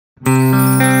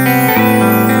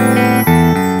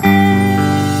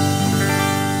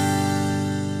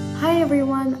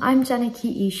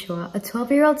Janaki Easwar, a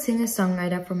 12-year-old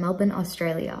singer-songwriter from Melbourne,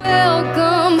 Australia.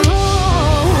 Welcome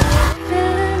home.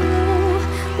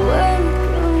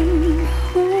 Welcome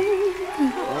home.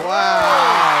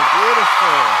 Wow,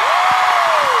 beautiful.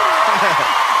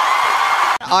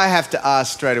 I have to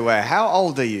ask straight away, how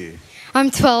old are you?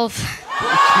 I'm 12.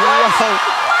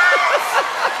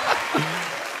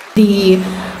 The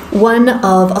one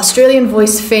of Australian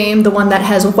voice fame, the one that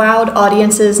has wowed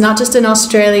audiences not just in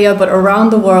Australia but around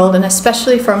the world, and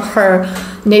especially from her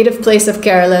native place of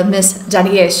Kerala, Miss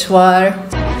Janaki Easwar.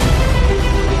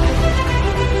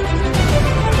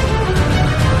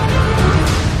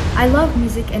 I love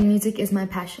music and music is my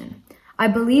passion. I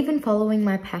believe in following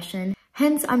my passion,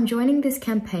 hence I'm joining this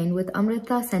campaign with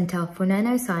Amrita Center for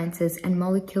Nanosciences and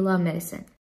Molecular Medicine.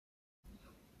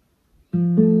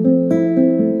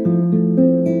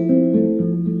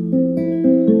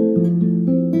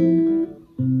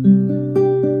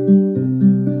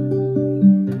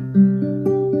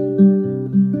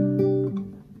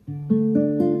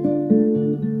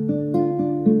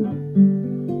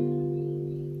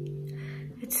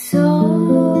 It's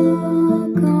all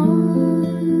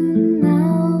gone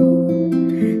now,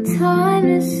 time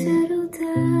to settle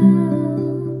down.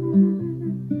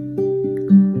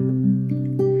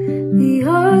 The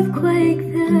earthquake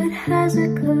that has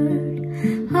occurred,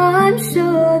 I'm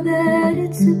sure that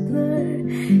it's a blur.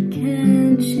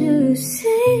 Can't you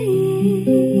see?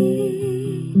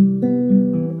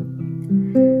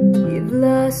 You've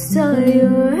lost all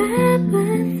your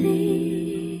empathy.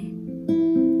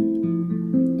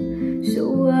 So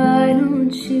why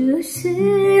don't you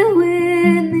sit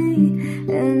with me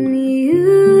and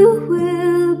you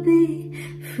will be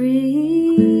free.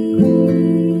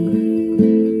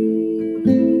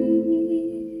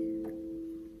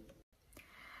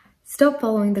 Stop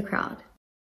following the crowd.